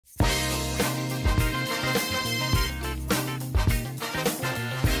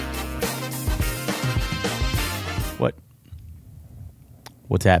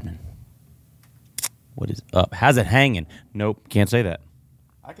What's happening? What is up? How's it hanging? Nope, can't say that.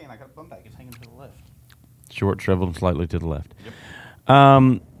 I can't. I got a bum bag. It's hanging to the left. Short, shriveled, slightly to the left.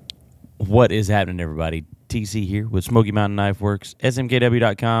 Yep. What is happening, everybody? TC here with Smoky Mountain Knife Works,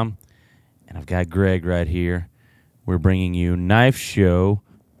 SMKW.com, and I've got Greg right here. We're bringing you Knife Show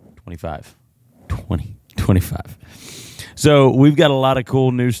 2025. So we've got a lot of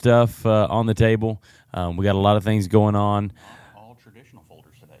cool new stuff on the table. We got a lot of things going on. All traditional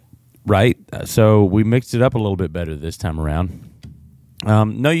folders today. Right. So we mixed it up a little bit better this time around.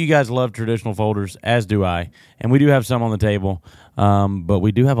 Know you guys love traditional folders, as do I, and we do have some on the table, but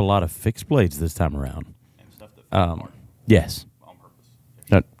we do have a lot of fixed blades this time around. And stuff that falls apart. Yes. On purpose.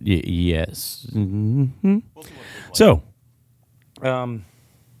 Yes. We'll see what it is So, I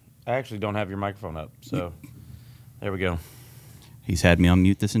actually don't have your microphone up, so there we go. He's had me on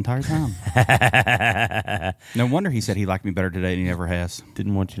mute this entire time. No wonder he said he liked me better today than he ever has.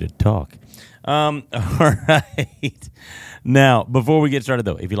 Didn't want you to talk. All right. Now, before we get started,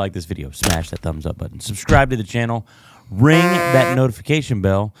 though, if you like this video, smash that thumbs up button. Subscribe to the channel. Ring that notification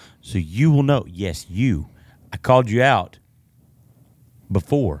bell so you will know. Yes, you. I called you out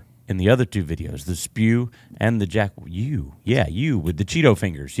before in the other two videos, the spew and the jack. You. Yeah, you with the Cheeto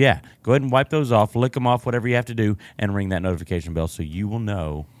fingers. Yeah. Go ahead and wipe those off, lick them off, whatever you have to do, and ring that notification bell so you will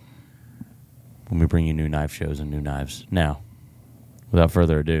know when we bring you new knife shows and new knives. Now, without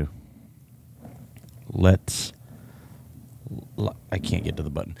further ado, I can't get to the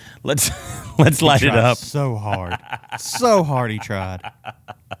button. Let's light it up. So hard. So hard he tried.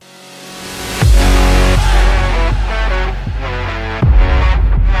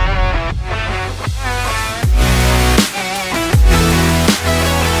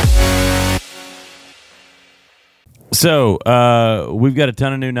 So, we've got a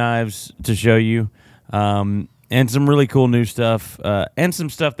ton of new knives to show you, and some really cool new stuff, and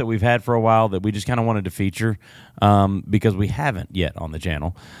some stuff that we've had for a while that we just kind of wanted to feature, because we haven't yet on the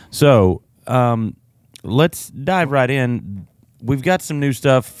channel. So, let's dive right in. We've got some new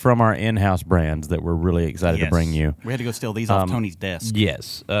stuff from our in-house brands that we're really excited to bring you. We had to go steal these off Tony's desk.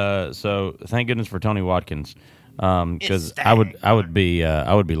 Yes. So, thank goodness for Tony Watkins, because I would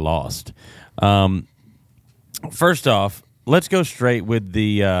be lost. First off, let's go straight with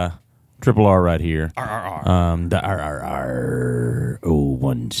the triple R right here. RRR. The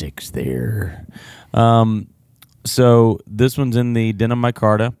RRR 016 there. So this one's in the denim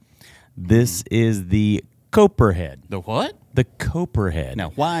micarta. This is the Copperhead. The what? The Copperhead. Now,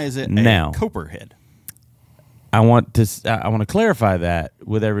 why is it now, Copperhead? I want to clarify that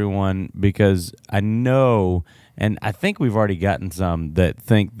with everyone because I know, and I think we've already gotten some that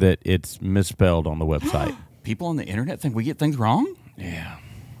think that it's misspelled on the website. People on the internet think we get things wrong? Yeah.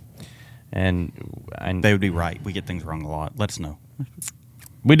 And they would be right. We get things wrong a lot. Let us know.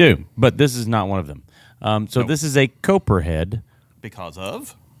 We do, but this is not one of them. So this is a Copperhead. Because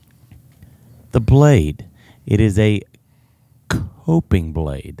of? The blade. It is a coping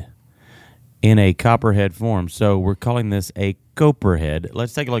blade in a copperhead form. So we're calling this a Copperhead.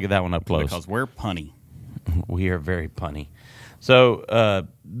 Let's take a look at that one up close. Because we're punny. We are very punny. So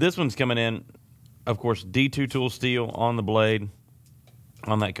this one's coming in, of course, D2 tool steel on the blade,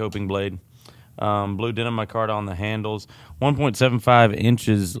 on that coping blade. Blue denim micarta on the handles. 1.75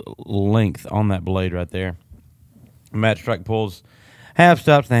 inches length on that blade right there. Match strike pulls. Half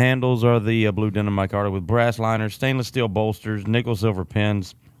stops. The handles are the blue denim micarta with brass liners, stainless steel bolsters, nickel silver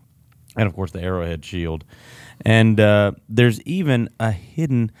pins, and, of course, the arrowhead shield. And there's even a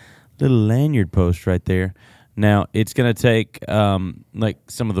hidden little lanyard post right there. Now, it's going to take like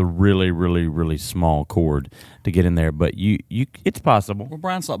some of the really, really, really small cord to get in there, but it's possible. Well,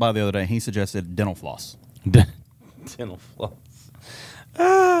 Brian stopped by the other day, and he suggested dental floss. Dental floss.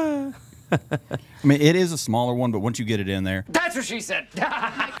 I mean, it is a smaller one, but once you get it in there... That's what she said!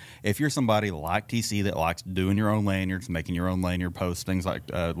 If you're somebody like TC that likes doing your own lanyards, making your own lanyard posts, things like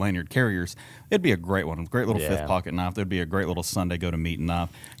lanyard carriers, it'd be a great one. Great little fifth pocket knife. It'd be a great little Sunday go-to-meeting knife.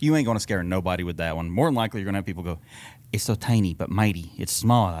 You ain't going to scare nobody with that one. More than likely, you're going to have people go, it's so tiny but mighty. It's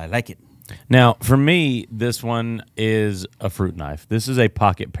small. I like it. Now, for me, this one is a fruit knife. This is a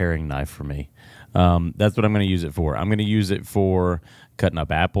pocket paring knife for me. That's what I'm going to use it for. I'm going to use it for cutting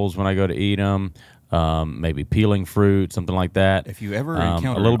up apples when I go to eat them, maybe peeling fruit, something like that. If you ever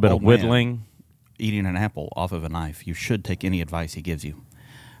encounter a little bit of whittling, eating an apple off of a knife, you should take any advice he gives you.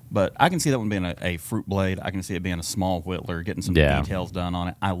 But I can see that one being a fruit blade. I can see it being a small whittler, getting some details done on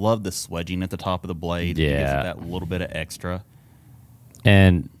it. I love the swedging at the top of the blade. Yeah. It gives it that little bit of extra.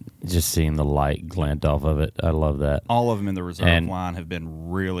 And just seeing the light glint off of it, I love that. All of them in the reserve line have been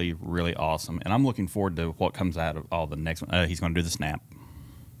really, really awesome. And I'm looking forward to what comes out of all the next one. He's going to do the snap.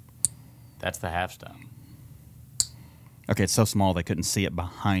 That's the half stop. Okay, it's so small they couldn't see it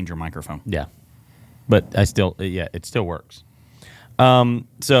behind your microphone. Yeah. But it still works.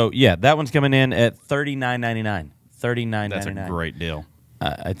 So, yeah, that one's coming in at $39.99. $39.99. That's a great deal.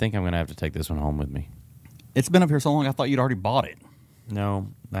 I think I'm going to have to take this one home with me. It's been up here so long, I thought you'd already bought it. No,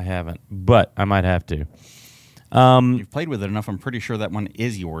 I haven't. But I might have to. You've played with it enough, I'm pretty sure that one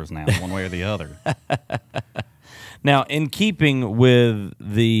is yours now, one way or the other. Now, in keeping with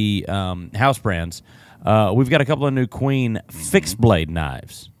the house brands, we've got a couple of new Queen fixed blade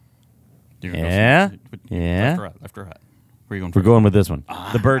knives. Yeah. Left or right? Where are you going? We're going with this one,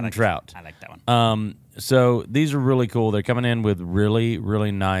 the Bird and Trout. I like that one. So these are really cool. They're coming in with really,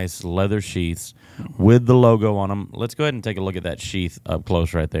 really nice leather sheaths with the logo on them. Let's go ahead and take a look at that sheath up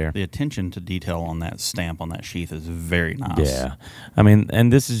close right there. The attention to detail on that stamp on that sheath is very nice. Yeah. I mean,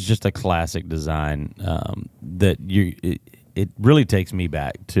 and this is just a classic design that it really takes me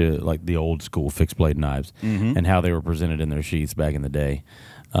back to like the old school fixed blade knives and how they were presented in their sheaths back in the day.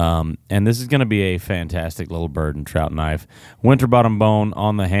 And this is going to be a fantastic little Bird and Trout knife. Winter bottom bone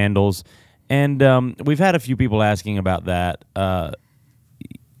on the handles. And we've had a few people asking about that.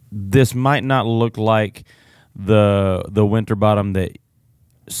 This might not look like the winter bottom that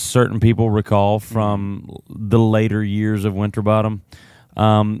certain people recall from the later years of winter bottom.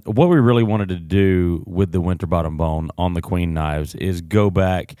 What we really wanted to do with the winter bottom bone on the Queen knives is go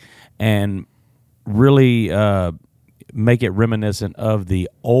back and really make it reminiscent of the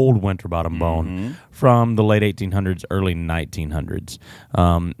old winter bottom bone from the late 1800s, early 1900s,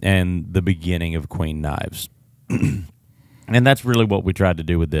 and the beginning of Queen knives. And that's really what we tried to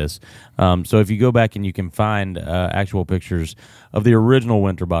do with this. So if you go back and you can find actual pictures of the original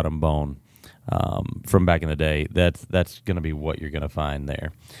winter bottom bone from back in the day, that's going to be what you're going to find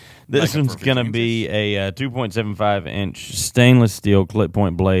there. This one's going to be a 2.75-inch stainless steel clip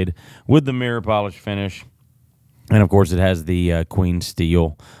point blade with the mirror polish finish. And, of course, it has the Queen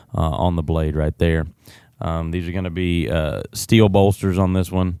steel on the blade right there. These are going to be steel bolsters on this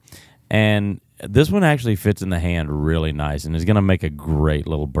one. And this one actually fits in the hand really nice and is going to make a great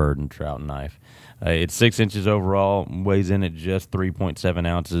little Bird and Trout knife. It's 6 inches overall, weighs in at just 3.7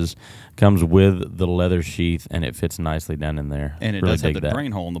 ounces, comes with the leather sheath, and it fits nicely down in there. And it does have the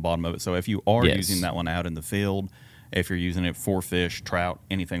drain hole in the bottom of it. So if you are using that one out in the field, if you're using it for fish, trout,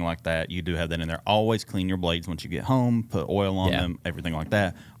 anything like that, you do have that in there. Always clean your blades once you get home, put oil on them, everything like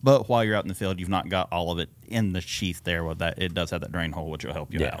that. But while you're out in the field, you've not got all of it in the sheath there. With that, it does have that drain hole, which will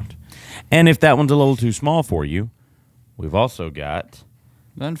help you out. And if that one's a little too small for you, we've also got...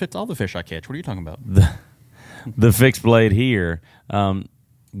 That fits all the fish I catch. What are you talking about? The fixed blade here.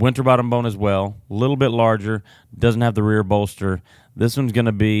 Winter bottom bone as well. A little bit larger. Doesn't have the rear bolster. This one's going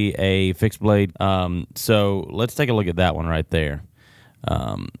to be a fixed blade. So let's take a look at that one right there.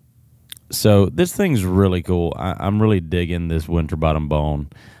 So this thing's really cool. I'm really digging this winter bottom bone.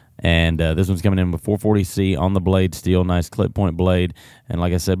 And this one's coming in with 440C on the blade steel. Nice clip point blade. And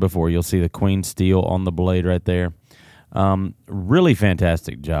like I said before, you'll see the Queen steel on the blade right there. Really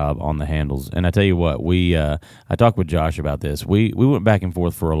fantastic job on the handles. And I tell you what, I talked with Josh about this. We went back and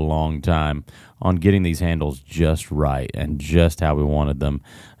forth for a long time on getting these handles just right and just how we wanted them.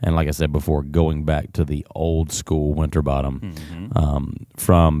 And like I said before, going back to the old school winter bottom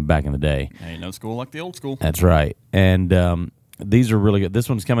from back in the day. Ain't no school like the old school. That's right. And these are really good. This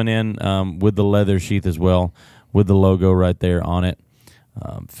one's coming in with the leather sheath as well, with the logo right there on it.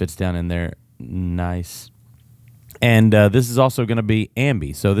 Fits down in there nice. And this is also going to be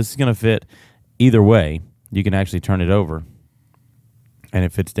ambi, so this is going to fit either way. You can actually turn it over, and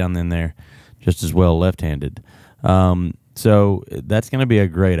it fits down in there just as well left-handed. So that's going to be a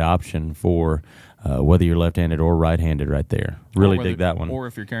great option for whether you're left-handed or right-handed right there. Really dig that one. Or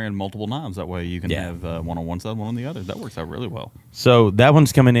if you're carrying multiple knives, that way you can have one on one side, one on the other. That works out really well. So that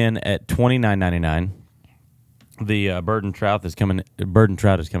one's coming in at $29.99. The Bird and Trout is coming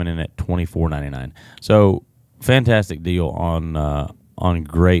in at $24.99. So fantastic deal on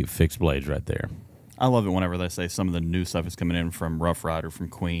great fixed blades right there. I love it whenever they say some of the new stuff is coming in from Rough Rider, from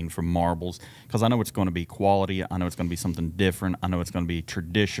Queen, from Marbles, because I know it's going to be quality. I know it's going to be something different. I know it's going to be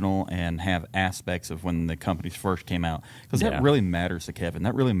traditional and have aspects of when the companies first came out, because that really matters to Kevin.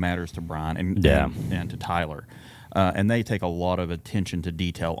 That really matters to Brian and to Tyler. And they take a lot of attention to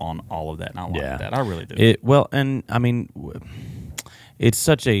detail on all of that, and I like that. I really do. Well, and I mean, it's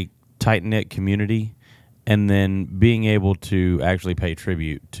such a tight-knit community. And then being able to actually pay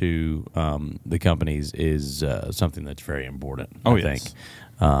tribute to the companies is something that's very important, I think.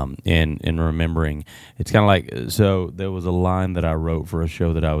 In remembering, it's kind of like, so there was a line that I wrote for a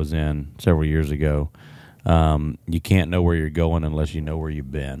show that I was in several years ago You can't know where you're going unless you know where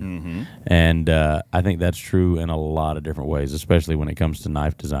you've been. And I think that's true in a lot of different ways, especially when it comes to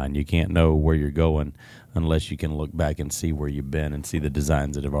knife design. You can't know where you're going unless you can look back and see where you've been and see the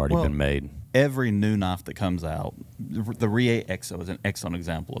designs that have already been made. Every new knife that comes out, the Rie Exo is an excellent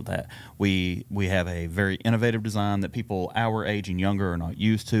example of that. We have a very innovative design that people our age and younger are not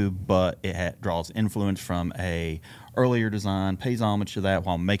used to, but it draws influence from a earlier design, pays homage to that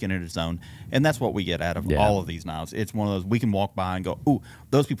while making it its own, and that's what we get out of all of these knives. It's one of those we can walk by and go, "Ooh,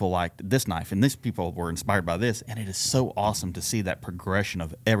 those people liked this knife, and these people were inspired by this," and it is so awesome to see that progression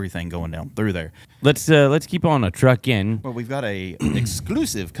of everything going down through there. Let's keep on a truck in. Well, we've got a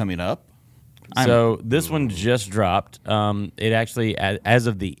exclusive coming up. So this one just dropped. It actually, as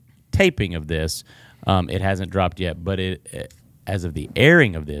of the taping of this, it hasn't dropped yet. But as of the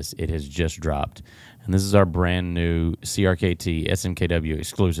airing of this, it has just dropped. And this is our brand new CRKT SMKW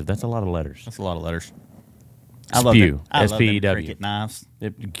exclusive. That's a lot of letters. That's a lot of letters. Spew. I love them SPEW. cricket knives.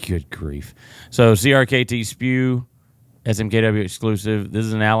 Good grief. So CRKT Spew SMKW exclusive. This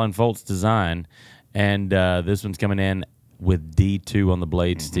is an Alan Foltz design, and this one's coming in with D2 on the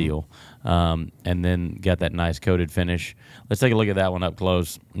blade steel, and then got that nice coated finish. Let's take a look at that one up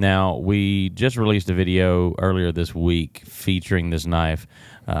close. Now, we just released a video earlier this week featuring this knife.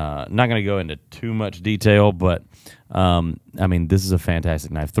 Not going to go into too much detail, but I mean, this is a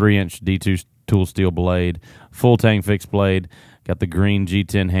fantastic knife. 3-inch D2 tool steel blade, full tang fixed blade. Got the green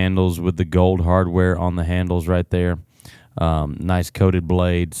G10 handles with the gold hardware on the handles right there. Nice coated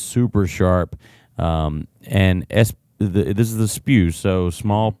blade, super sharp, and this is the Spew, so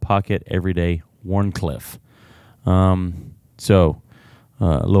small pocket everyday Warncliffe. So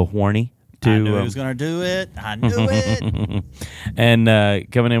a little horny. I knew he was going to do it. I knew it.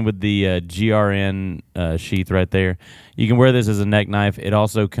 And coming in with the GRN sheath right there. You can wear this as a neck knife. It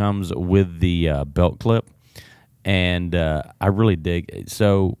also comes with the belt clip, and I really dig it.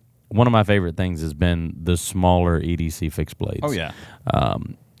 So one of my favorite things has been the smaller EDC fixed blades. Oh, yeah.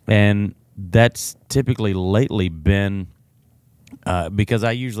 And that's typically lately been because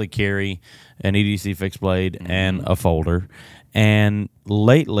I usually carry an EDC fixed blade and a folder. And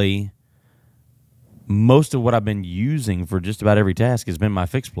lately, most of what I've been using for just about every task has been my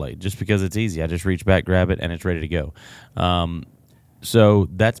fixed blade, just because it's easy. I just reach back, grab it, and it's ready to go. So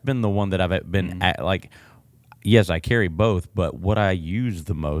that's been the one that I've been at, like, yes, I carry both, but what I use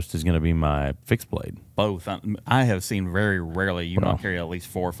the most is going to be my fixed blade. Both. I have seen very rarely you not carry at least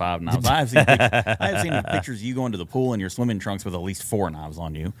 4 or 5 knives. I have seen pictures of you going to the pool in your swimming trunks with at least 4 knives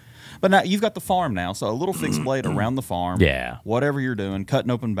on you. But now you've got the farm now, so a little fixed blade around the farm. Yeah. Whatever you're doing, cutting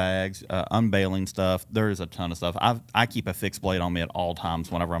open bags, unbaling stuff. There is a ton of stuff. I keep a fixed blade on me at all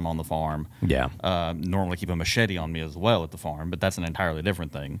times whenever I'm on the farm. Yeah. Normally keep a machete on me as well at the farm, but that's an entirely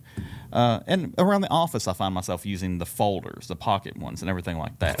different thing. And around the office, I find myself using the folders, the pocket ones, and everything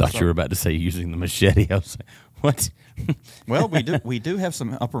like that. I thought you were about to say using the machete. I was like, what? Well, we do have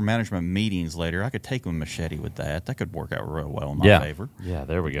some upper management meetings later. I could take a machete with that. That could work out real well in my favor. Yeah,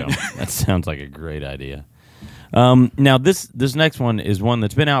 there we go. That sounds like a great idea. Now, this next one is one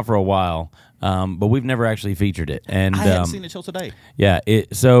that's been out for a while, but we've never actually featured it. And I haven't seen it till today. Yeah,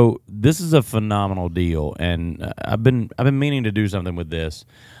 so this is a phenomenal deal, and I've been meaning to do something with this.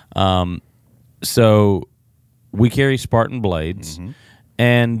 So we carry Spartan blades.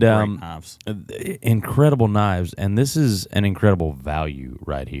 And knives. Incredible knives, and this is an incredible value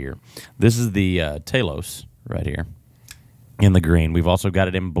right here. This is the Talos right here in the green. We've also got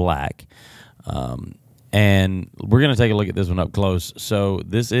it in black, and we're going to take a look at this one up close. So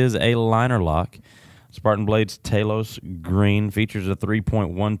this is a liner lock. Spartan Blades Talos green features a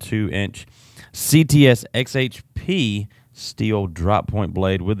 3.12-inch CTS XHP steel drop point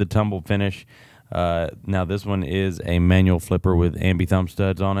blade with the tumble finish. Now this one is a manual flipper with ambi thumb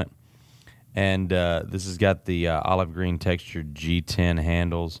studs on it, and this has got the olive green textured G10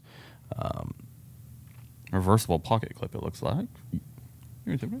 handles. Reversible pocket clip, it looks like.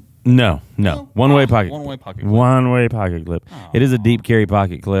 No. One-way pocket. One-way pocket clip. One-way pocket clip. Aww. It is a deep carry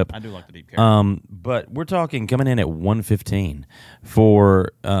pocket clip. I do like the deep carry. But we're talking coming in at $115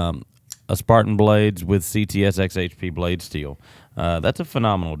 for a Spartan Blades with CTS XHP blade steel. That's a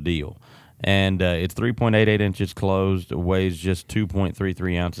phenomenal deal. And it's 3.88 inches closed, weighs just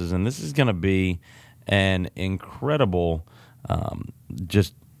 2.33 ounces, and this is going to be an incredible,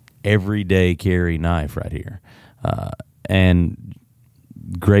 just everyday carry knife right here, and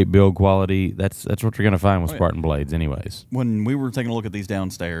great build quality. That's what you're going to find with Spartan Blades, anyways. When we were taking a look at these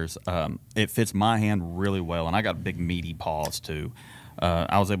downstairs, it fits my hand really well, and I got big meaty paws too.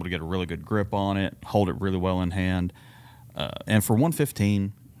 I was able to get a really good grip on it, hold it really well in hand, and for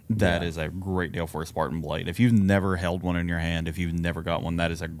 $115. That is a great deal for a Spartan blade. If you've never held one in your hand, if you've never got one,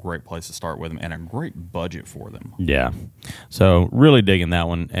 that is a great place to start with them and a great budget for them. Yeah. So really digging that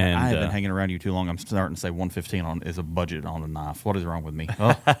one. And I have been hanging around you too long. I'm starting to say 115 is a budget on a knife. What is wrong with me?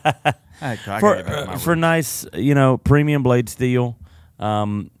 Oh. For nice, premium blade steel.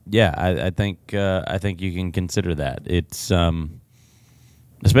 I think you can consider that. It's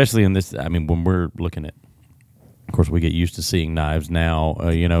especially in this. I mean, when we're looking at. Of course, we get used to seeing knives now,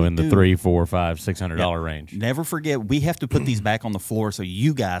 in the $300, $400, $500, $600 range. Never forget, we have to put these back on the floor so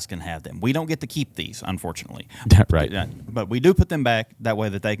you guys can have them. We don't get to keep these, unfortunately. Right. But we do put them back that way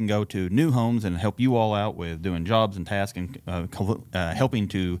that they can go to new homes and help you all out with doing jobs and tasks and helping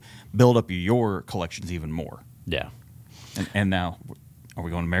to build up your collections even more. Yeah. And now, are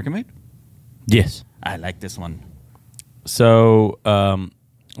we going American made? Yes. I like this one. So,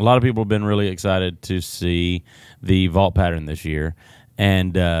 a lot of people have been really excited to see the vault pattern this year,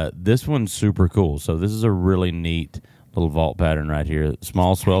 and this one's super cool. So this is a really neat little vault pattern right here.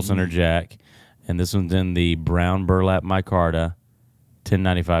 Small swell center jack, and this one's in the brown burlap micarta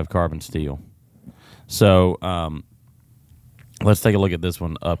 1095 carbon steel. So let's take a look at this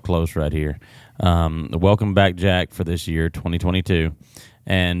one up close right here. The welcome back jack for this year, 2022.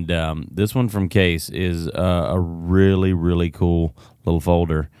 And this one from Case is a really, really cool little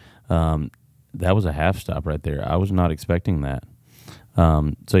folder. That was a half stop right there. I was not expecting that.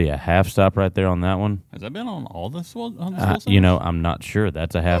 Half stop right there on that one. Has that been on all this one? I'm not sure.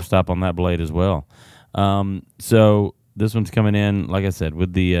 That's a half stop on that blade as well. So this one's coming in, like I said,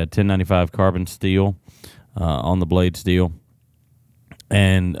 with the 1095 carbon steel on the blade steel.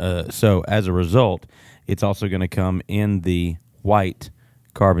 And so as a result, it's also going to come in the white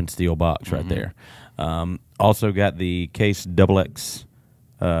carbon steel box right there. Also got the Case XX,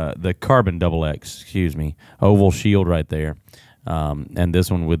 the carbon XX, oval shield right there. And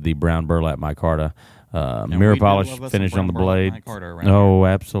this one with the brown burlap micarta, mirror polish finish on the blade. Oh,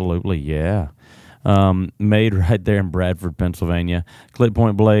 absolutely, yeah. Made right there in Bradford, Pennsylvania. Clip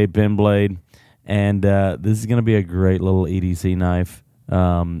point blade, pin blade, and this is going to be a great little EDC knife.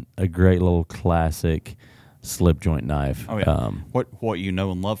 A great little classic slip joint knife. Oh yeah. What you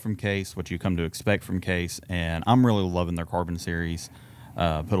know and love from Case, what you come to expect from Case, and I'm really loving their carbon series.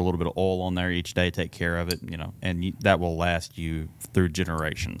 Put a little bit of oil on there each day, take care of it, and that will last you through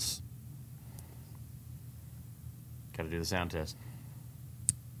generations. Got to do the sound test.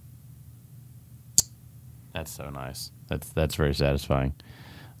 That's so nice. That's very satisfying.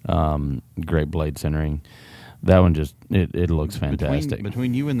 Great blade centering. That one just it looks fantastic.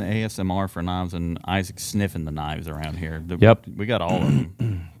 Between you and the ASMR for knives and Isaac sniffing the knives around here, yep, we got all of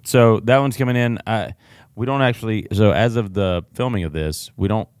them. So that one's coming in. We don't actually. So as of the filming of this, we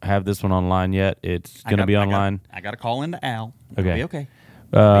don't have this one online yet. It's going to be online. I got to call into Al. Okay. Okay.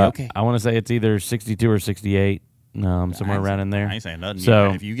 I want to say it's either 62 or 68. Somewhere around in there. I ain't saying nothing.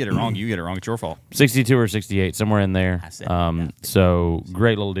 So if you get it wrong, you get it wrong. It's your fault. 62 or 68, somewhere in there. I said so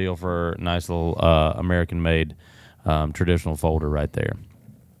great little deal for a nice little American-made traditional folder right there.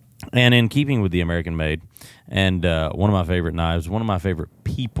 And in keeping with the American-made, and one of my favorite knives, one of my favorite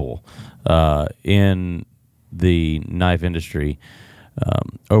people in the knife industry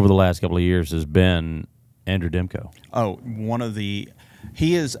over the last couple of years has been Andrew Demko. Oh,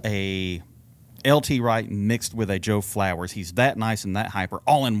 he is a LT Wright mixed with a Joe Flowers. He's that nice and that hyper,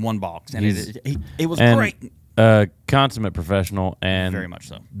 all in one box, and it was great. Consummate professional, and very much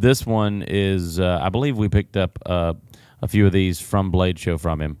so. This one is, I believe, we picked up a few of these from Blade Show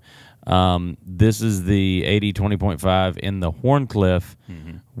from him. This is the 80 20.5 in the Horncliffe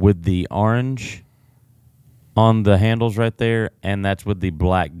with the orange on the handles right there, and that's with the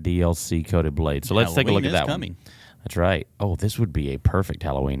black DLC coated blade. So let's take a look at that one. That's right. Oh, this would be a perfect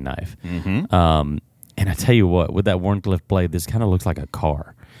Halloween knife. And I tell you what, with that Warncliffe blade, this kind of looks like a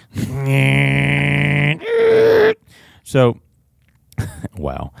car. So,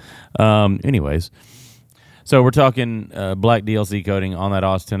 wow. Anyways, so we're talking black DLC coating on that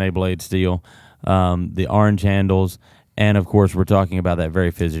AUS 10A blade steel, the orange handles, and of course we're talking about that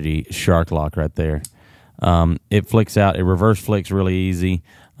very fidgety shark lock right there. It flicks out. It reverse flicks really easy.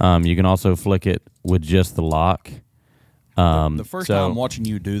 You can also flick it with just the lock. The first time watching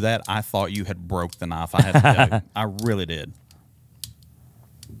you do that, I thought you had broke the knife. I had to tell you. I really did.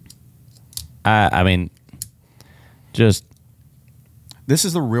 I mean, just... This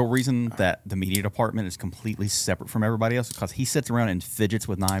is the real reason that the media department is completely separate from everybody else, because he sits around and fidgets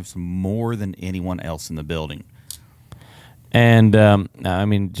with knives more than anyone else in the building. And, I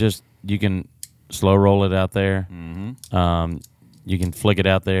mean, just you can slow roll it out there. You can flick it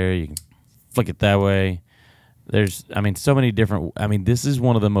out there. You can flick it that way. There's, I mean, so many different. I mean, this is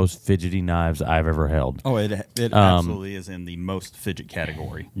one of the most fidgety knives I've ever held. Oh, it absolutely is in the most fidget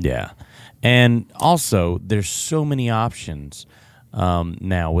category. Yeah, and also there's so many options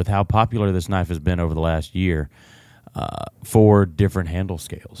now with how popular this knife has been over the last year for different handle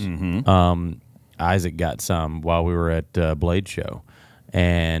scales. Isaac got some while we were at Blade Show,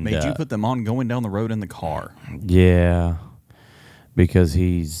 and made you put them on going down the road in the car. Yeah, because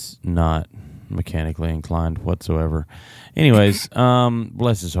he's not mechanically inclined whatsoever. Anyways,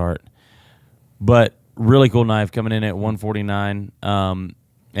 bless his heart. But really cool knife coming in at $149, and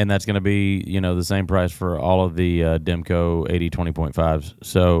that's going to be the same price for all of the Demco 80-20.5s.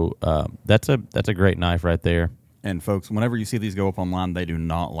 So that's a great knife right there. And folks, whenever you see these go up online, they do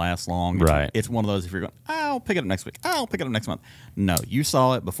not last long. Right. It's one of those, if you're going, I'll pick it up next week, I'll pick it up next month. No, you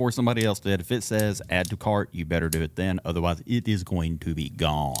saw it before somebody else did. If it says add to cart, you better do it then. Otherwise, it is going to be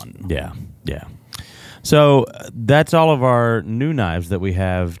gone. Yeah, yeah. So that's all of our new knives that we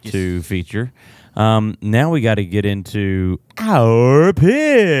have to feature. Now we got to get into our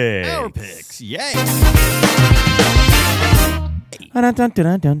picks. Our picks, yay!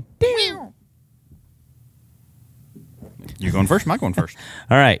 You going first? Am I going first?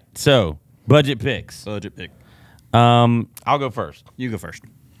 All right. So budget picks. Budget pick. I'll go first. You go first.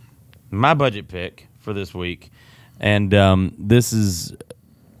 My budget pick for this week, and this is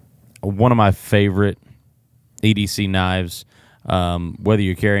one of my favorite EDC knives. Whether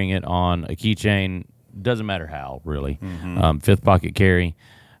you're carrying it on a keychain, doesn't matter how, really. Fifth pocket carry.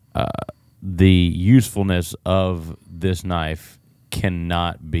 The usefulness of this knife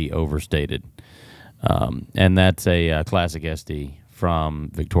cannot be overstated. And that's a classic SD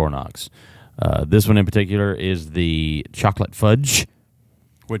from Victorinox. This one in particular is the chocolate fudge.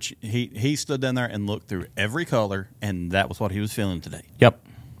 Which he stood down there and looked through every color, and that was what he was feeling today. Yep.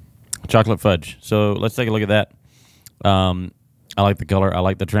 Chocolate fudge. So let's take a look at that. I like the color. I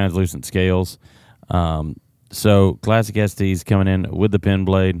like the translucent scales. So classic SDs coming in with the pin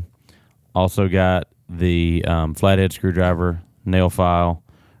blade. Also got the flathead screwdriver, nail file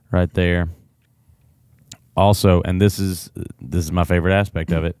right there. Also, and this is my favorite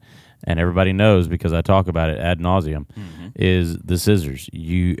aspect of it, and everybody knows because I talk about it ad nauseum, is the scissors.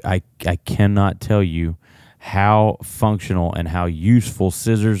 I cannot tell you how functional and how useful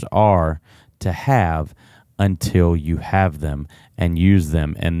scissors are to have until you have them and use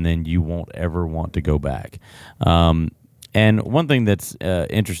them, and then you won't ever want to go back. And one thing that's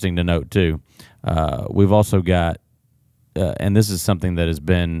interesting to note too, we've also got, and this is something that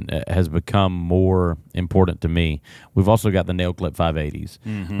has become more important to me. We've also got the nail clip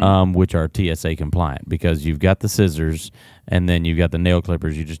 580s, which are TSA compliant because you've got the scissors and then you've got the nail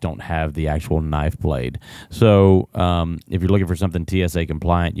clippers. You just don't have the actual knife blade. So if you're looking for something TSA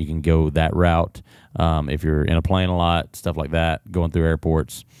compliant, you can go that route. If you're in a plane a lot, stuff like that, going through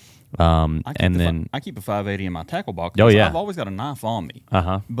airports. I keep a 580 in my tackle box. Oh, yeah. I've always got a knife on me,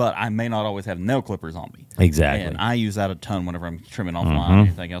 but I may not always have nail clippers on me. Exactly. And I use that a ton whenever I'm trimming off line or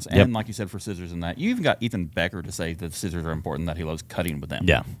anything else. And like you said, for scissors and that, you even got Ethan Becker to say that scissors are important, that he loves cutting with them.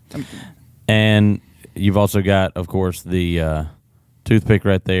 Yeah. And you've also got, of course, the toothpick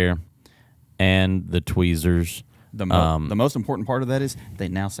right there and the tweezers. The most important part of that is they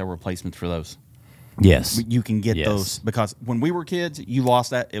now sell replacements for those. Yes. You can get those, because when we were kids, you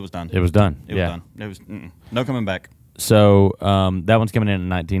lost that, it was done. It was done. It was done. It was no coming back. So that one's coming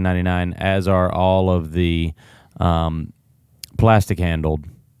in at $19.99, as are all of the plastic-handled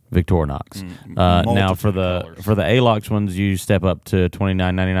Victorinox. Now for the A-Locks ones, you step up to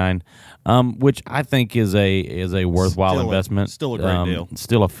 $29.99, which I think is a worthwhile investment. Still a great deal.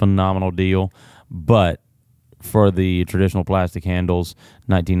 Still a phenomenal deal, but for the traditional plastic handles,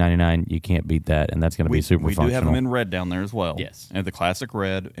 $19.99, you can't beat that, and that's going to be super functional. We do have them in red down there as well. Yes. And the classic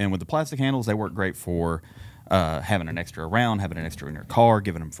red. And with the plastic handles, they work great for having an extra around, having an extra in your car,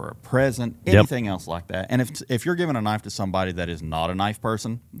 giving them for a present, anything else like that. And if you're giving a knife to somebody that is not a knife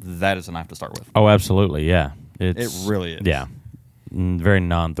person, that is a knife to start with. Oh, absolutely, yeah. It really is. Yeah. Very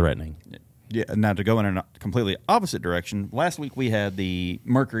non-threatening. Yeah. Now, to go in a completely opposite direction, last week we had the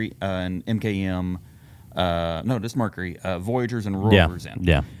Mercury and MKM... just Mercury, Voyagers and Rovers in.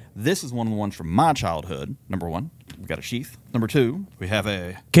 Yeah. This is one of the ones from my childhood. Number one, we've got a sheath. Number two, we have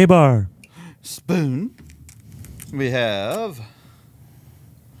a K-bar spoon. We have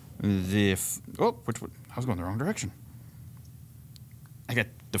the which one? I was going the wrong direction. I got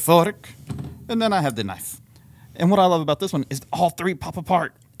the fork, and then I have the knife. And what I love about this one is all three pop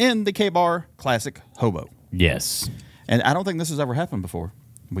apart in the K-bar Classic Hobo. Yes. And I don't think this has ever happened before.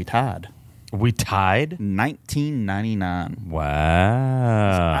 We tied. We tied? 1999.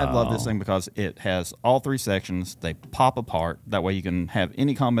 Wow. I love this thing because it has all 3 sections. They pop apart. That way you can have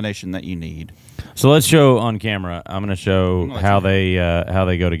any combination that you need. So let's show on camera. I'm going to show how they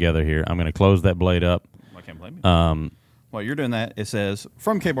go together here. I'm going to close that blade up. I can't blame you. While you're doing that, it says,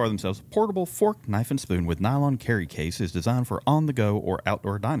 from K-Bar themselves, portable fork, knife, and spoon with nylon carry case is designed for on-the-go or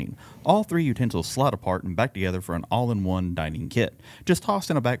outdoor dining. All 3 utensils slide apart and back together for an all-in-one dining kit. Just tossed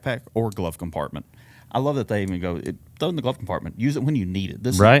in a backpack or glove compartment. I love that they even go, throw it in the glove compartment. Use it when you need it.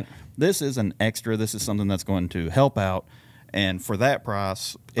 This is an extra. This is something that's going to help out. And for that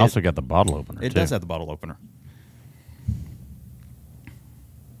price... Also got the bottle opener, It does have the bottle opener.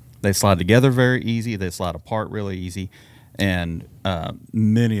 They slide together very easy. They slide apart really easy. And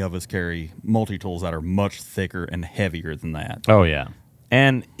many of us carry multi-tools that are much thicker and heavier than that. Oh, yeah.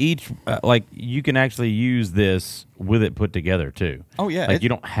 And each, you can actually use this with it put together, too. Oh, yeah. Like, you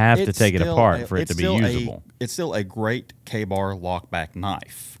don't have to take it apart for it to be usable. It's still a great K-Bar lockback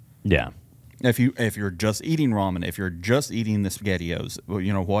knife. Yeah. If you're just eating ramen, if you're just eating the SpaghettiOs,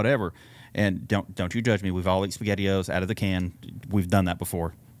 whatever, and don't you judge me. We've all eaten SpaghettiOs out of the can. We've done that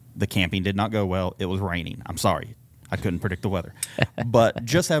before. The camping did not go well. It was raining. I'm sorry. I couldn't predict the weather. But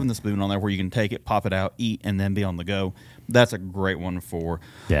just having the spoon on there where you can take it, pop it out, eat, and then be on the go, that's a great one for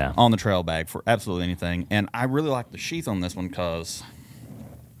on the trail bag for absolutely anything. And I really like the sheath on this one because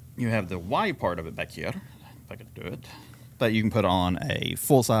you have the Y part of it back here, if I could do it, that you can put on a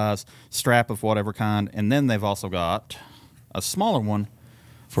full-size strap of whatever kind. And then they've also got a smaller one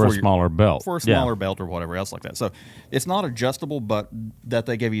for a smaller belt. For a smaller belt or whatever else like that. So it's not adjustable, but that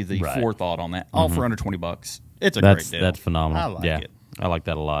they give you the forethought on that. All for under $20. It's a great deal. That's phenomenal. I like it. I like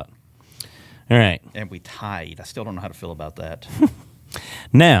that a lot. All right. And we tied. I still don't know how to feel about that.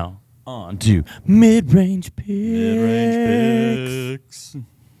 Now, on to mid-range picks. Mid-range picks.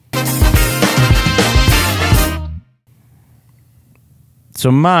 So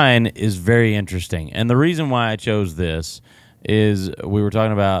mine is very interesting. And the reason why I chose this is we were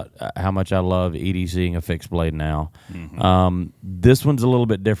talking about how much I love EDCing a fixed blade now. This one's a little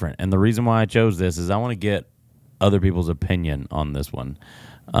bit different. And the reason why I chose this is I want to get other people's opinion on this one.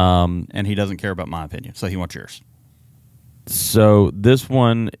 And he doesn't care about my opinion, so he wants yours. So this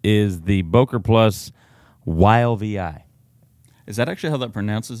one is the Boker Plus YLVI. Is that actually how that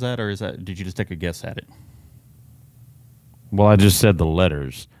pronounces that, or did you just take a guess at it? Well, I just said the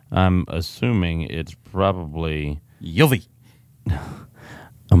letters. I'm assuming it's probably... YLV.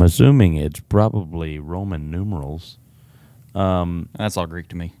 I'm assuming it's probably Roman numerals. That's all Greek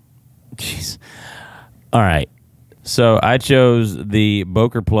to me. Jeez. All right. So I chose the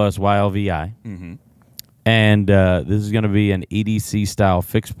Boker Plus YLVI. And this is going to be an EDC style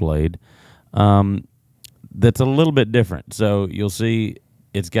fixed blade that's a little bit different. So you'll see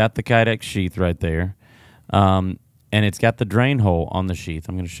it's got the Kydex sheath right there. And it's got the drain hole on the sheath.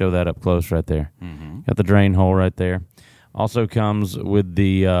 I'm going to show that up close right there. Got the drain hole right there. Also comes with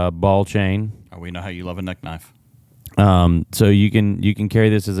the ball chain. Oh, we know how you love a neck knife. So you can carry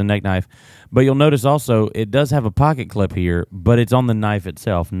this as a neck knife. But you'll notice also it does have a pocket clip here, but it's on the knife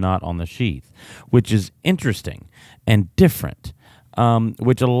itself, not on the sheath, which is interesting and different,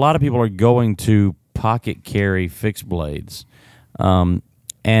 which a lot of people are going to pocket carry fixed blades.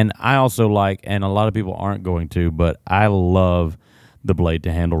 And I also like, and a lot of people aren't going to, but I love the blade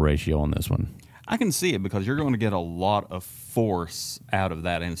to handle ratio on this one. I can see it because you're going to get a lot of force out of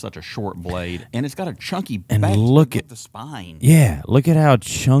that in such a short blade, and it's got a chunky back. And look at the spine. Yeah, look at how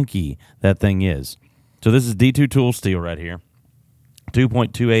chunky that thing is. So this is D2 tool steel right here,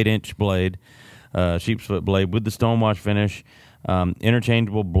 2.28-inch blade, sheepsfoot blade with the stonewash finish,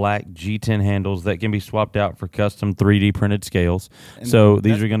 interchangeable black G10 handles that can be swapped out for custom 3D printed scales. And so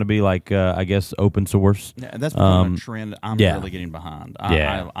these are going to be like, I guess, open source. Yeah, that's become a trend I'm really getting behind.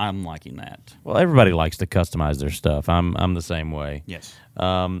 I'm liking that. Well, everybody likes to customize their stuff. I'm the same way. Yes.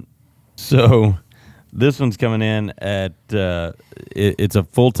 So this one's coming in at, it's a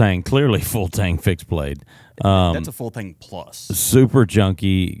full tang, clearly full tang fixed blade. That's a full tang plus. Super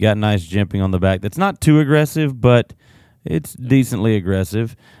chunky, got nice jimping on the back. That's not too aggressive, but it's decently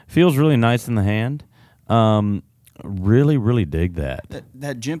aggressive. Feels really nice in the hand. Really, really dig that.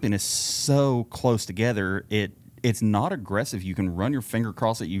 That jimping is so close together. It's not aggressive. You can run your finger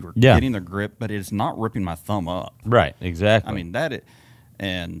across it. You're getting the grip, but it's not ripping my thumb up. Right, exactly. I mean,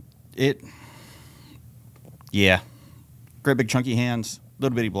 great big chunky hands,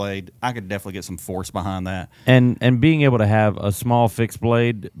 little bitty blade. I could definitely get some force behind that. And being able to have a small fixed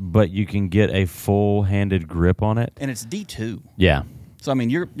blade, but you can get a full-handed grip on it. And it's D2. Yeah. So I mean,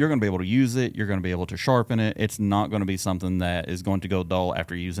 you're going to be able to use it. You're going to be able to sharpen it. It's not going to be something that is going to go dull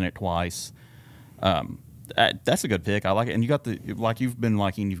after using it twice. That's a good pick. I like it. And you got the you've been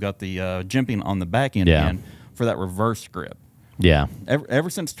liking. You've got the jimping on the back end again for that reverse grip. Yeah. Ever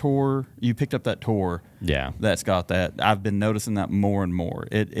since Tour, you picked up that Tour. Yeah. That's got that. I've been noticing that more and more.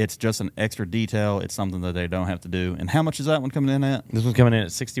 It's just an extra detail. It's something that they don't have to do. And how much is that one coming in at? This one's coming in at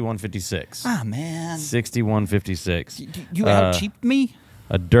 $61.56. Ah, man. $61.56. You out-cheaped me?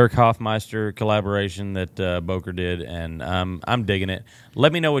 A Dirk Hoffmeister collaboration that Boker did, and I'm digging it.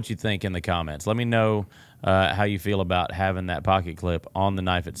 Let me know what you think in the comments. Let me know how you feel about having that pocket clip on the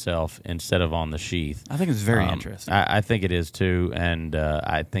knife itself instead of on the sheath. I think it's very interesting. I think it is too, and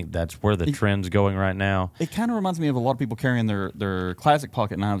I think that's where the trend's going right now. It kind of reminds me of a lot of people carrying their classic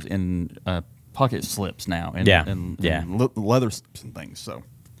pocket knives in pocket slips now, and leather slips and things. So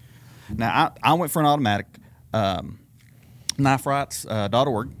now I went for an automatic.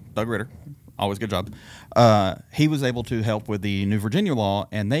 KnifeRights.org, Doug Ritter, always good job. He was able to help with the New Virginia law,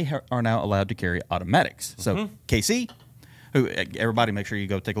 and they are now allowed to carry automatics. So KC, who everybody make sure you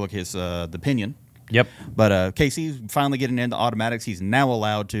go take a look at his the Pinion. Yep. But KC's finally getting into automatics. He's now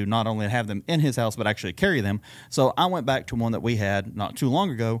allowed to not only have them in his house, but actually carry them. So I went back to one that we had not too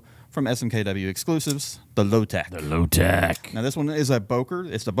long ago from SMKW Exclusives, the Low-Tac. The Low-Tac. Now, this one is a Boker.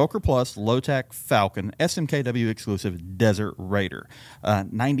 It's the Boker Plus Low-Tac Falcon SMKW Exclusive Desert Raider.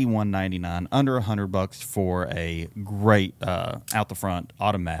 $91.99, under $100 for a great out-the-front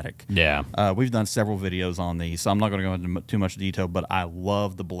automatic. Yeah. We've done several videos on these, so I'm not going to go into too much detail, but I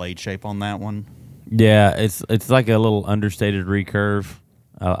love the blade shape on that one. Yeah, it's like a little understated recurve.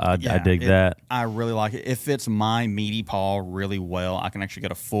 I dig that. I really like it. It fits my meaty paw really well. I can actually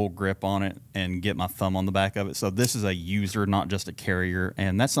get a full grip on it and get my thumb on the back of it. So this is a user, not just a carrier.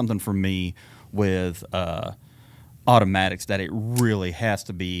 And that's something for me with automatics, that it really has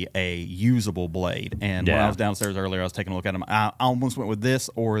to be a usable blade. And when I was downstairs earlier, I was taking a look at them. I almost went with this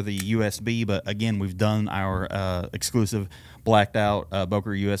or the USB, but again, we've done our exclusive blacked out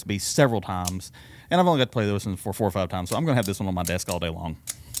Boker USB several times. And I've only got to play this one for 4 or 5 times, so I'm going to have this one on my desk all day long.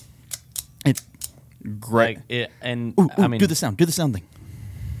 It's great. I mean, do the sound thing.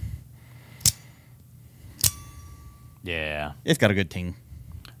 Yeah, it's got a good ting.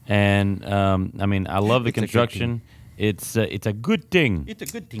 And I mean, I love the construction. It's a good thing. It's a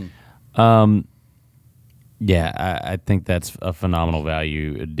good thing. Yeah, I think that's a phenomenal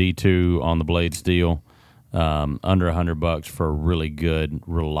value. D2 on the blade steel. Under $100 for a really good,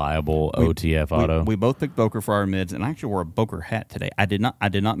 reliable OTF auto. We both picked Boker for our mids, and I actually wore a Boker hat today. I did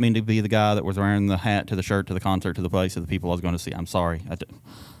not mean to be the guy that was wearing the hat to the shirt, to the concert, to the place, to the people I was going to see. I'm sorry.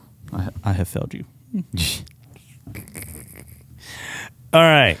 I have failed you. All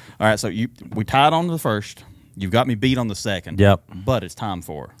right. So we tied on to the first. You've got me beat on the second. Yep. But it's time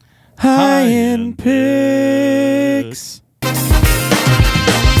for high-end picks.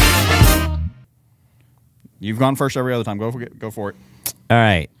 You've gone first every other time. Go for it. All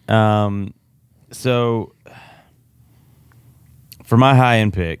right. So for my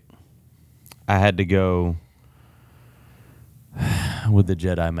high-end pick, I had to go with the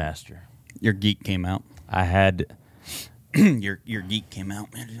Jedi Master. Your geek came out. I had your geek came out.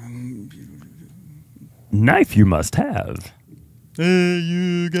 Knife you must have. Hey,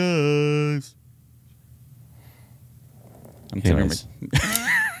 you guys. I'm kidding.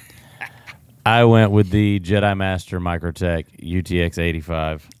 I went with the Jedi Master Microtech UTX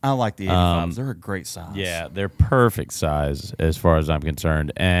 85. I like the 85s. They're a great size. Yeah, they're perfect size as far as I'm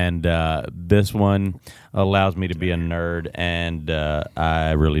concerned. And this one allows me to be a nerd, and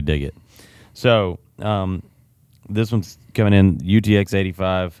I really dig it. So this one's coming in UTX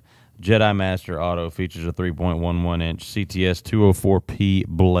 85. Jedi Master Auto, features a 3.11-inch CTS 204P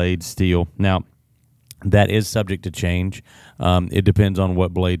blade steel. Now, that is subject to change. It depends on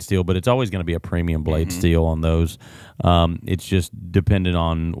what blade steel, but it's always going to be a premium blade steel on those. It's just dependent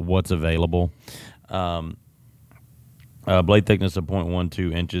on what's available. Blade thickness of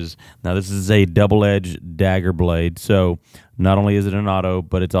 0.12 inches. Now, this is a double-edged dagger blade, so not only is it an auto,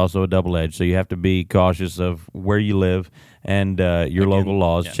 but it's also a double-edged, so you have to be cautious of where you live and your local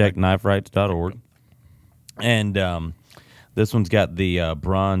laws. Check kniferights.org. And this one's got the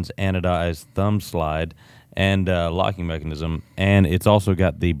bronze anodized thumb slide and locking mechanism, and it's also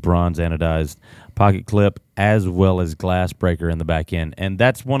got the bronze anodized pocket clip as well as glass breaker in the back end. And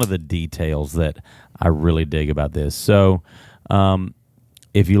that's one of the details that I really dig about this. So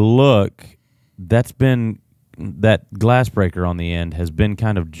if you look, that's been that glass breaker on the end has been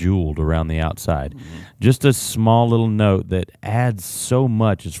kind of jeweled around the outside. Just a small little note that adds so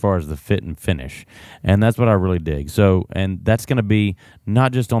much as far as the fit and finish, and that's what I really dig. So, and that's going to be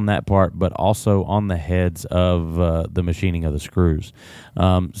not just on that part, but also on the heads of the machining of the screws.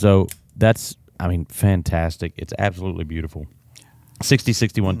 So that's, I mean, fantastic. It's absolutely beautiful.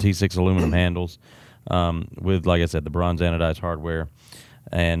 6061 T6 aluminum handles with, like I said, the bronze anodized hardware.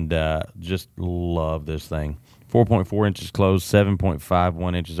 And just love this thing. 4.4 inches closed,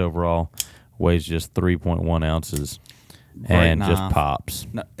 7.51 inches overall, weighs just 3.1 ounces, and just pops.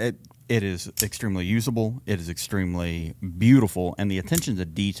 No, it is extremely usable. It is extremely beautiful, and the attention to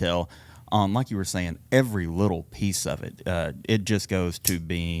detail on, like you were saying, every little piece of it. It just goes to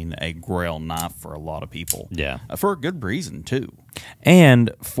being a grail knife for a lot of people. Yeah, for a good reason too.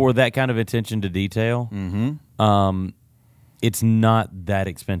 And for that kind of attention to detail, it's not that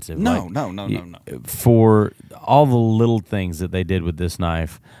expensive. No. For all the little things that they did with this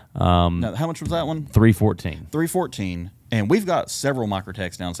knife. Now, how much was that one? $314. $314. And we've got several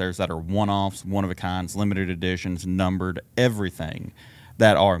Microtechs downstairs that are one-offs, one-of-a-kinds, limited editions, numbered, everything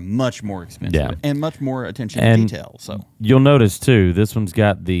that are much more expensive and much more attention to detail. So you'll notice, too, this one's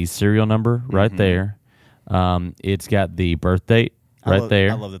got the serial number right there. It's got the birth date. There.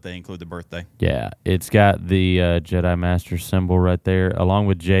 I love that they include the birthday. Yeah, it's got the Jedi Master symbol right there, along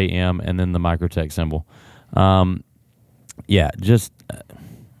with JM, and then the Microtech symbol. Yeah, just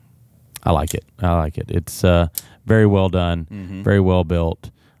I like it. I like it. It's very well done, very well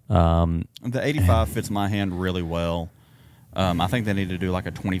built. The 85 fits my hand really well. I think they need to do like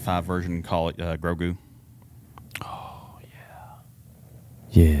a 25 version and call it Grogu. Oh yeah,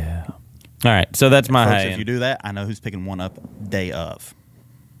 yeah. All right, so that's my high end. If you do that, I know who's picking one up day of.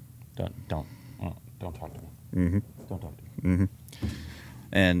 Don't talk to me. Don't talk to me.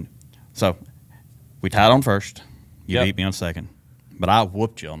 And so we tied on first. You beat me on second, but I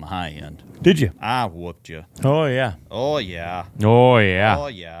whooped you on the high end. Did you? I whooped you. Oh yeah. Oh yeah. Oh yeah. Oh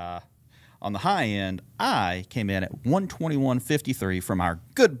yeah. On the high end, I came in at 121.53 from our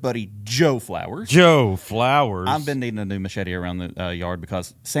good buddy Joe Flowers. Joe Flowers. I've been needing a new machete around the yard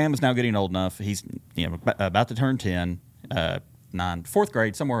because Sam is now getting old enough. He's about to turn 10, 9, 4th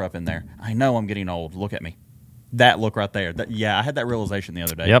grade, somewhere up in there. I know I'm getting old. Look at me. That look right there. I had that realization the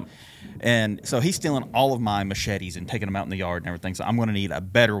other day. Yep. And so he's stealing all of my machetes and taking them out in the yard and everything. So I'm going to need a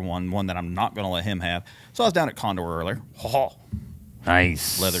better one that I'm not going to let him have. So I was down at Condor earlier.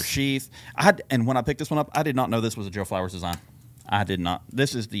 Nice. Leather sheath. And when I picked this one up, I did not know this was a Joe Flowers design. I did not.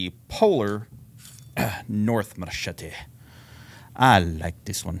 This is the Polar North Machete. I like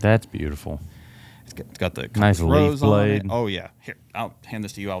this one. That's beautiful. It's got the nice leaf blade. Oh, yeah. Here, I'll hand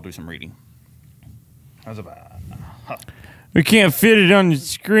this to you. I'll do some reading. How's about? We can't fit it on the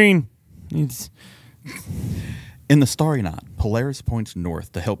screen. In the starry night, Polaris points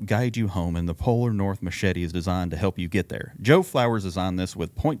north to help guide you home, and the Polar North Machete is designed to help you get there. Joe Flowers designed this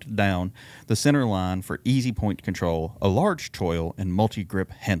with point down the center line for easy point control, a large choil, and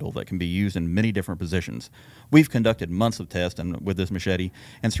multi-grip handle that can be used in many different positions. We've conducted months of tests with this machete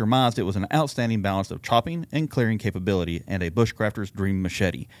and surmised it was an outstanding balance of chopping and clearing capability and a bushcrafter's dream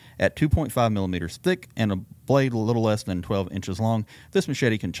machete. At 2.5 millimeters thick and a blade a little less than 12 inches long, this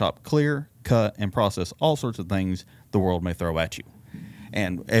machete can chop clear, cut, and process all sorts of things the world may throw at you.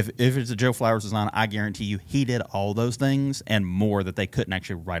 And if it's a Joe Flowers design, I guarantee you he did all those things and more that they couldn't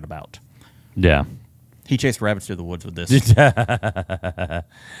actually write about. Yeah. He chased rabbits through the woods with this.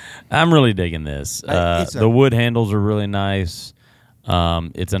 I'm really digging this. The wood handles are really nice.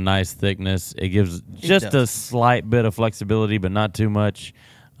 It's a nice thickness. It gives just a slight bit of flexibility, but not too much,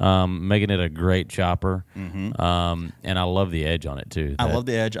 making it a great chopper. And I love the edge on it, too. I love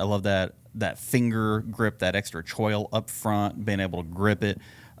the edge. I love that finger grip, that extra choil up front, being able to grip it.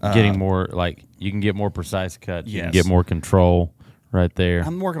 Getting more, you can get more precise cuts. You can get more control. Right there.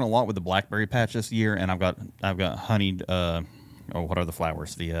 I'm working a lot with the blackberry patch this year, and I've got honeyed. What are the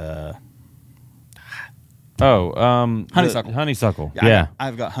flowers? The honeysuckle. Honeysuckle. Yeah.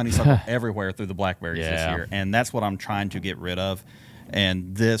 I've got honeysuckle everywhere through the blackberries this year, and that's what I'm trying to get rid of.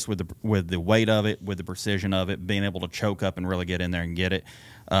 And this, with the weight of it, with the precision of it, being able to choke up and really get in there and get it,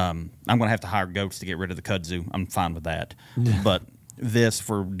 I'm going to have to hire goats to get rid of the kudzu. I'm fine with that, but this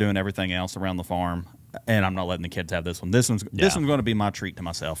for doing everything else around the farm. And I'm not letting the kids have this one. This one's going to be my treat to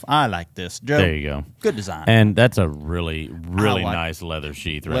myself. I like this. Joe, there you go. Good design. And that's a really nice leather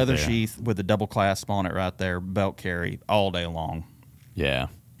sheath right there. Leather sheath with the double clasp on it right there. Belt carry all day long. Yeah.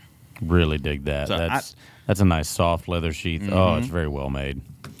 Really dig that. So that's a nice soft leather sheath. Oh, it's very well made.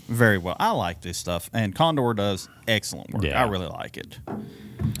 Very well. I like this stuff. And Condor does excellent work. I really like it. All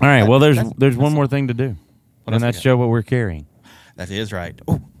right. Well, there's one more thing to do. And that's show what we're carrying. That is right.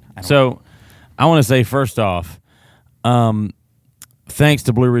 Oh, so I want to say first off, thanks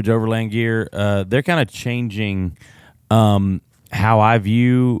to Blue Ridge Overland Gear, they're kind of changing how I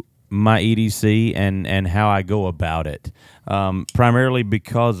view my EDC and how I go about it. Primarily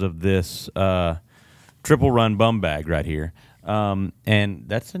because of this triple run bum bag right here. And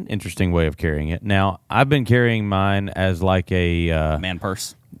that's an interesting way of carrying it. Now, I've been carrying mine as like a man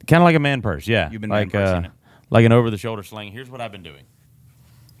purse. Kind of like a man purse, yeah. You've been like it. Like an over-the-shoulder sling. Here's what I've been doing.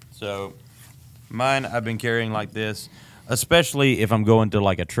 So, mine I've been carrying like this, especially if I'm going to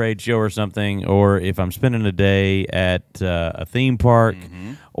like a trade show or something, or if I'm spending a day at a theme park,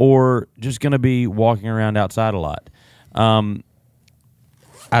 or just going to be walking around outside a lot.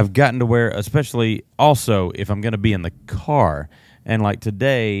 I've gotten to where, especially also if I'm going to be in the car, and like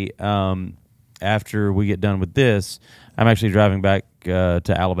today, after we get done with this, I'm actually driving back to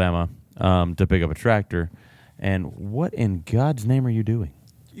Alabama to pick up a tractor. And what in God's name are you doing?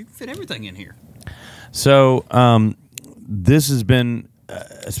 You can fit everything in here. So this has been,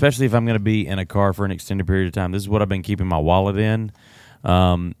 especially if I'm going to be in a car for an extended period of time, this is what I've been keeping my wallet in.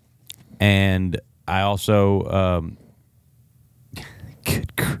 And I also,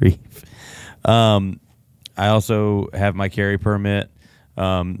 good grief, I also have my carry permit.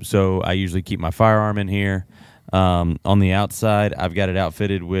 So I usually keep my firearm in here. On the outside, I've got it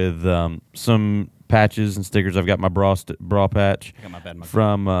outfitted with some patches and stickers. I've got my bra patch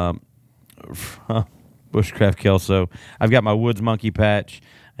from Bushcraft Kelso. I've got my Woods Monkey patch,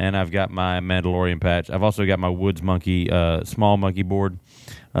 and I've got my Mandalorian patch. I've also got my Woods Monkey small monkey board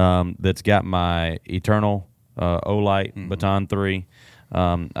that's got my Eternal O-Light Baton 3.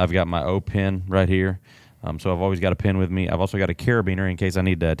 I've got my O-Pin right here. So I've always got a pin with me. I've also got a carabiner in case I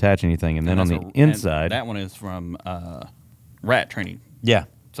need to attach anything. And then on the inside... that one is from rat training. Yeah.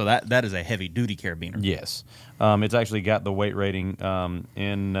 So that is a heavy-duty carabiner. Yes. It's actually got the weight rating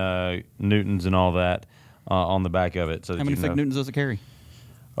in newtons and all that on the back of it. So how many newtons does it carry?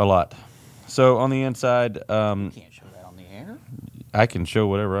 A lot. So on the inside... you can't show that on the air. I can show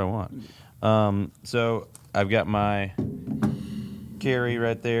whatever I want. So I've got my carry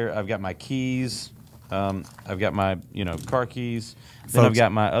right there. I've got my keys. I've got my, car keys. Then I've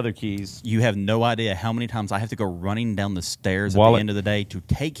got my other keys. You have no idea how many times I have to go running down the stairs at the end of the day to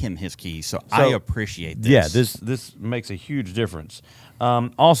take him his keys. So I appreciate this. Yeah, this makes a huge difference.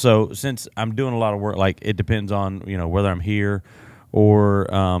 Also, since I'm doing a lot of work, like it depends on whether I'm here or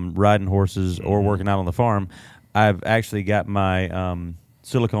riding horses or working out on the farm. I've actually got my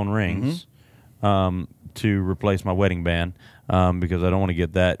silicone rings to replace my wedding band. Because I don't want to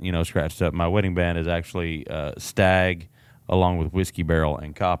get that, scratched up. My wedding band is actually stag along with whiskey barrel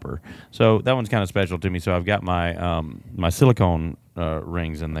and copper. So that one's kind of special to me. So I've got my my silicone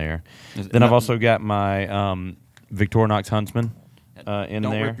rings in there. Then I've also got my Victorinox Huntsman in there.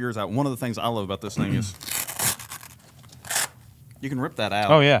 Don't rip yours out. One of the things I love about this thing is you can rip that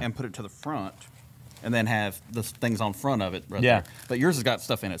out and put it to the front. And then have the things on front of it right there. But yours has got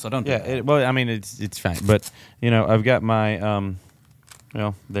stuff in it, so don't do that. Well, I mean, it's fine. But, I've got my,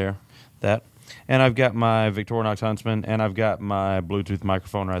 that. And I've got my Victorinox Huntsman, and I've got my Bluetooth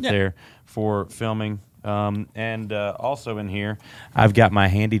microphone right there for filming. And also in here, I've got my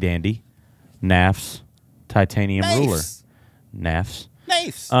handy-dandy NAFS titanium ruler. NAFS.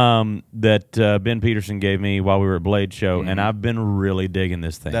 Nice. That Ben Peterson gave me while we were at Blade Show, and I've been really digging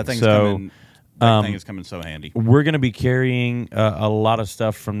this thing. That thing's coming... That thing is coming so handy. We're going to be carrying a lot of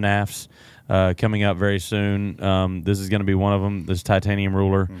stuff from NAFS coming up very soon. This is going to be one of them, this titanium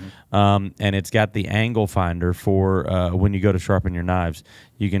ruler. And it's got the angle finder for when you go to sharpen your knives.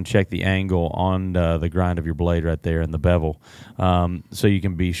 You can check the angle on the grind of your blade right there in the bevel. So you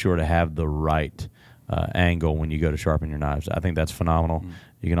can be sure to have the right angle when you go to sharpen your knives. I think that's phenomenal.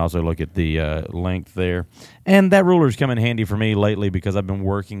 You can also look at the length there. And that ruler's come in handy for me lately because I've been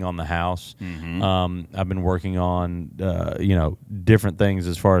working on the house. I've been working on, different things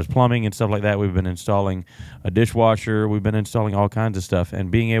as far as plumbing and stuff like that. We've been installing a dishwasher. We've been installing all kinds of stuff. And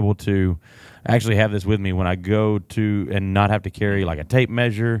being able to actually have this with me when I go to and not have to carry like a tape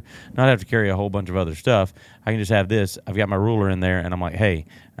measure, not have to carry a whole bunch of other stuff. I can just have this. I've got my ruler in there, and I'm like, hey,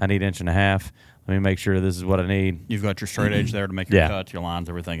 I need 1.5 inches. Let me make sure this is what I need. You've got your straight edge there to make your cuts, your lines,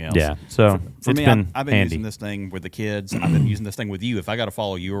 everything else. Yeah. So for me, I've been handy. using this thing with the kids. I've been using this thing with you. If I got to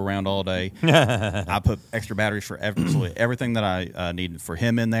follow you around all day, I put extra batteries for absolutely everything that I needed for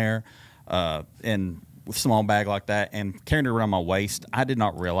him in there, and with a small bag like that, and carrying it around my waist. I did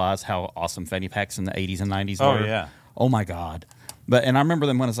not realize how awesome fanny packs in the 80s and 90s were. Oh, yeah. Oh, my God. And I remember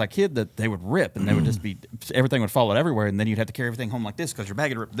them when I was a kid that they would rip and they would just everything would fall out everywhere, and then you'd have to carry everything home like this because your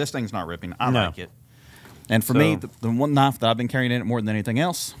bag would rip. This thing's not ripping. I like it. And for me, the one knife that I've been carrying in it more than anything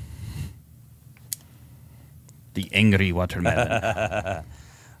else, the Angry Watermelon.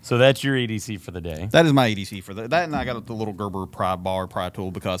 So that's your EDC for the day. That is my EDC for that, and I got the little Gerber pry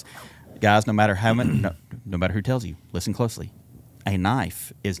tool because, guys, no matter how many, no matter who tells you, listen closely. A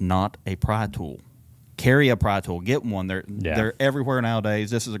knife is not a pry tool. Carry a pry tool. Get one. They're everywhere nowadays.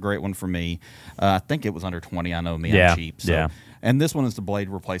 This is a great one for me. I think it was under 20. I know me. I'm cheap. So. And this one is the blade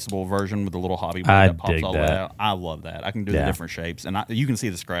replaceable version with the little hobby blade that pops all the way out. I love that. I can do the different shapes, and you can see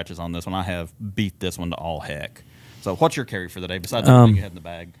the scratches on this one. I have beat this one to all heck. So what's your carry for the day besides everything you had in the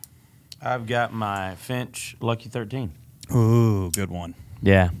bag? I've got my Finch Lucky 13. Ooh, good one.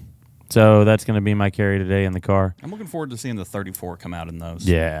 Yeah. So that's going to be my carry today in the car. I'm looking forward to seeing the 34 come out in those.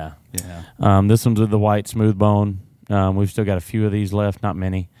 Yeah. Yeah. This one's with the white smooth bone. We've still got a few of these left, not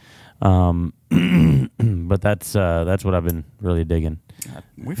many. But that's what I've been really digging.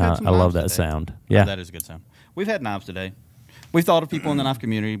 We've had some I love that today. sound. Yeah. Oh, that is a good sound. We've had knives today. We've thought of people in the knife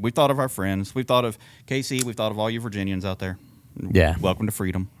community. We've thought of our friends. We've thought of KC. We've thought of all you Virginians out there. Yeah. Welcome to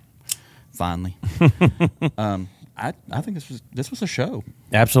freedom. Finally. I think this was a show.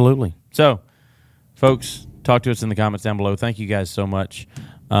 Absolutely. So, folks, talk to us in the comments down below. Thank you guys so much.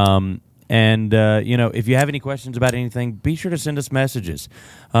 If you have any questions about anything, be sure to send us messages.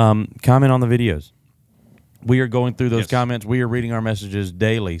 Comment on the videos. We are going through those comments. We are reading our messages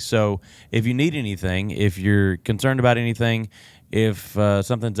daily. So if you need anything, if you're concerned about anything, if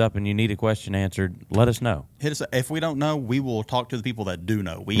something's up and you need a question answered, let us know. Hit us. If we don't know, we will talk to the people that do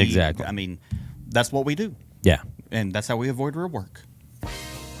know. Exactly. I mean, that's what we do. Yeah. And that's how we avoid real work.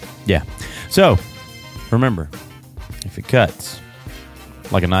 Yeah. So, remember, if it cuts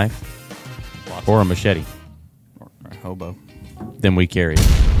like a knife or a machete or a hobo, then we carry it.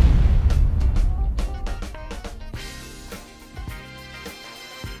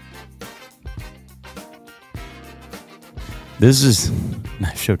 This is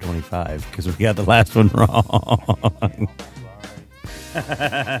Knife Show 25 because we got the last one wrong.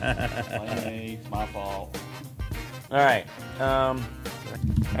 It's my fault. All right. All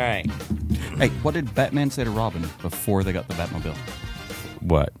right. Hey, what did Batman say to Robin before they got the Batmobile?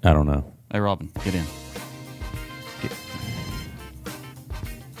 What? I don't know. Hey, Robin, get in.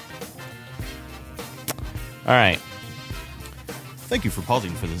 All right. Thank you for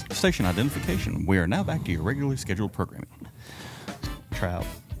pausing for the station identification. We are now back to your regularly scheduled programming. Trout.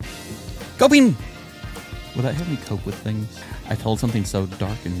 Coping! Will that help me cope with things? I told something so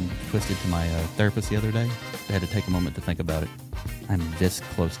dark and twisted to my therapist the other day. I had to take a moment to think about it. I'm this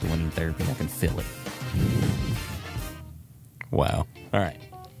close to winning therapy. I can feel it. Wow. All right.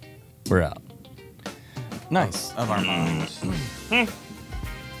 We're out. Nice. Of our minds. I should make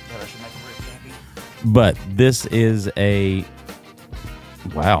Rick happy. But this is a...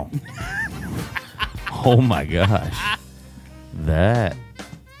 Wow. Oh, my gosh. That...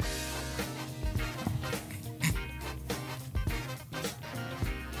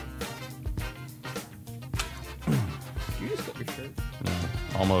 You just cut your shirt.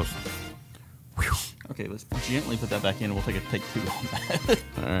 Almost. Okay, let's gently put that back in and we'll take a take two on that.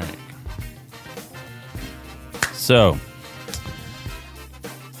 All right. So...